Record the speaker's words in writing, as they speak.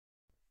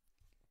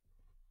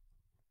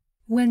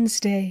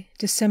Wednesday,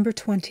 December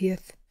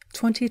 20th,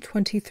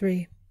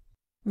 2023.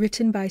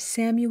 Written by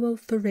Samuel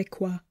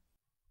Thurikwa.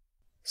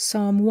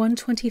 Psalm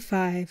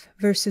 125,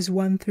 verses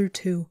 1 through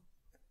 2.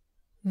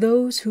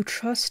 Those who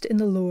trust in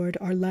the Lord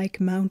are like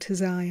Mount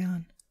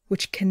Zion,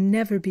 which can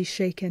never be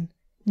shaken,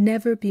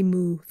 never be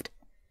moved.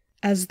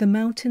 As the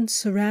mountains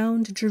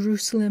surround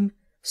Jerusalem,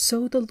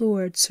 so the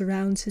Lord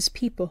surrounds his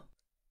people,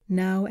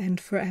 now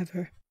and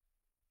forever.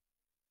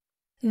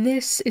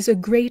 This is a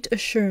great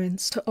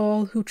assurance to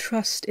all who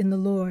trust in the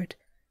Lord.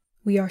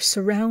 We are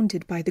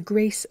surrounded by the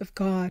grace of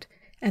God,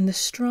 and the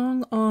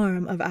strong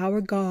arm of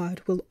our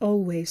God will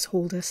always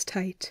hold us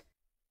tight.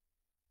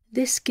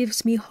 This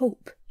gives me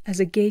hope as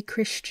a gay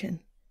Christian,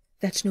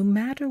 that no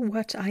matter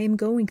what I am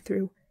going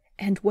through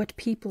and what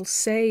people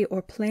say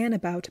or plan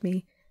about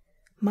me,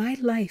 my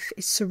life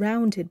is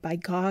surrounded by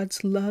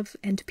God's love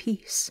and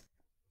peace.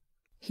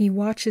 He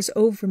watches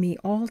over me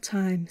all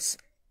times,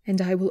 and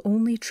I will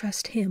only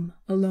trust him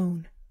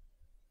alone.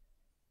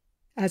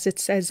 As it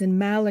says in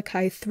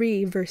Malachi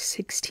 3, verse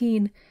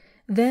 16,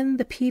 "Then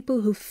the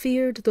people who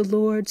feared the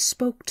Lord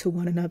spoke to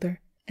one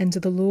another, and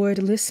the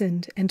Lord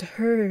listened and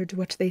heard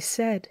what they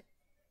said.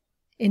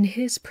 In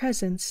his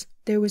presence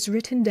there was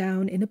written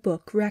down in a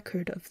book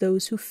record of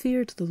those who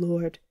feared the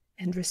Lord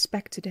and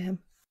respected him."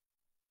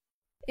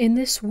 In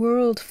this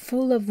world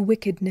full of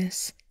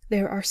wickedness,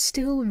 there are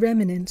still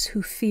remnants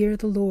who fear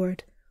the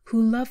Lord, who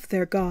love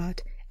their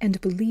God, and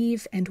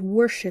believe and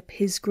worship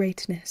his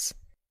greatness.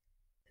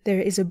 There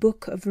is a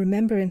book of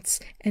remembrance,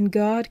 and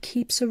God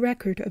keeps a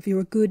record of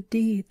your good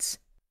deeds.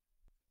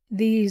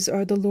 These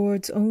are the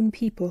Lord's own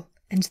people,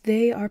 and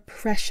they are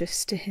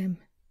precious to him.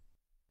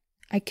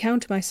 I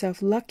count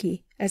myself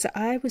lucky, as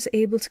I was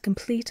able to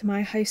complete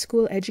my high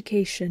school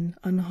education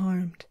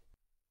unharmed.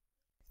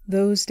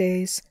 Those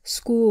days,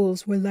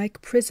 schools were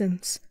like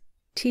prisons.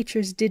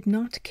 Teachers did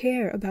not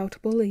care about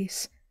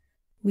bullies.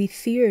 We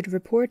feared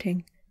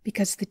reporting,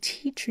 because the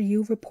teacher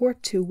you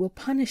report to will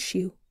punish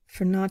you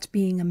for not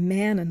being a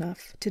man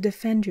enough to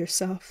defend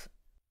yourself.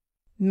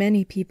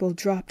 Many people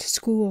dropped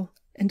school,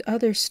 and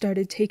others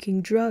started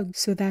taking drugs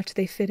so that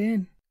they fit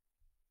in.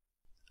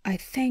 I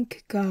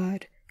thank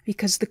God,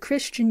 because the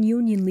Christian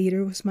Union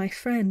leader was my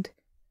friend.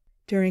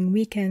 During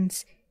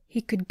weekends,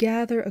 he could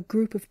gather a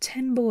group of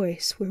 10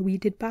 boys where we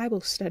did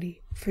Bible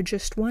study for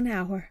just 1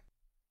 hour.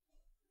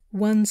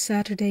 One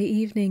Saturday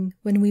evening,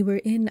 when we were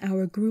in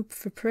our group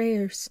for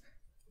prayers,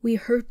 we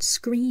heard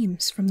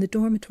screams from the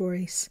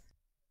dormitories.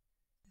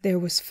 There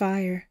was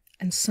fire,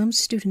 and some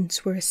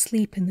students were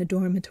asleep in the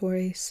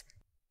dormitories.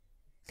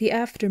 The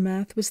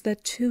aftermath was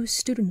that 2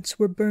 students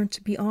were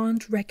burnt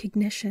beyond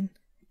recognition,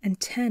 and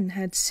 10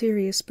 had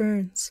serious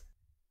burns.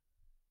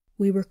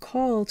 We were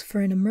called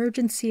for an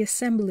emergency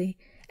assembly,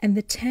 and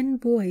the 10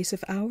 boys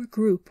of our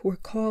group were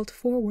called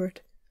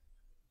forward.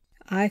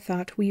 I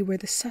thought we were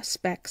the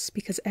suspects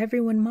because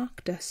everyone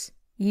mocked us,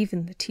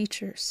 even the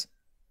teachers.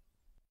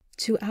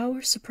 To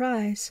our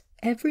surprise,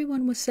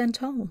 everyone was sent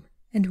home,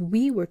 and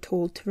we were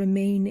told to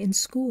remain in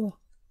school.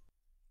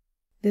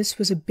 This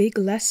was a big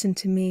lesson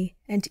to me,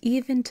 and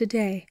even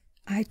today,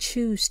 I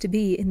choose to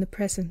be in the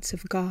presence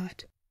of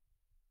God.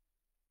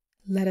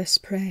 Let us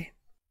pray.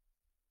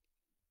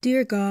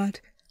 Dear God,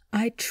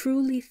 I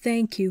truly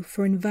thank you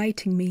for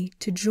inviting me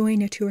to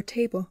join at your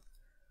table.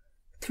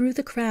 Through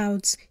the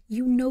crowds,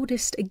 you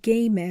noticed a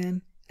gay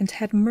man and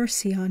had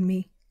mercy on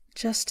me,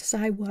 just as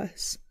I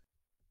was.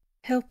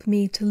 Help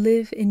me to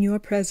live in your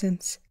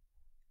presence.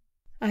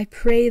 I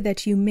pray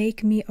that you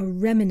make me a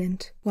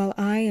remnant while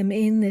I am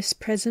in this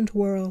present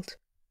world.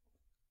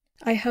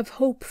 I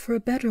have hope for a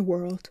better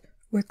world,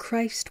 where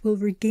Christ will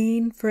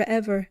reign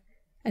forever,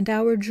 and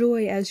our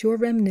joy as your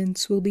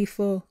remnants will be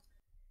full.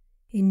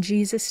 In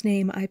Jesus'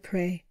 name I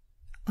pray.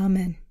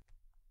 Amen.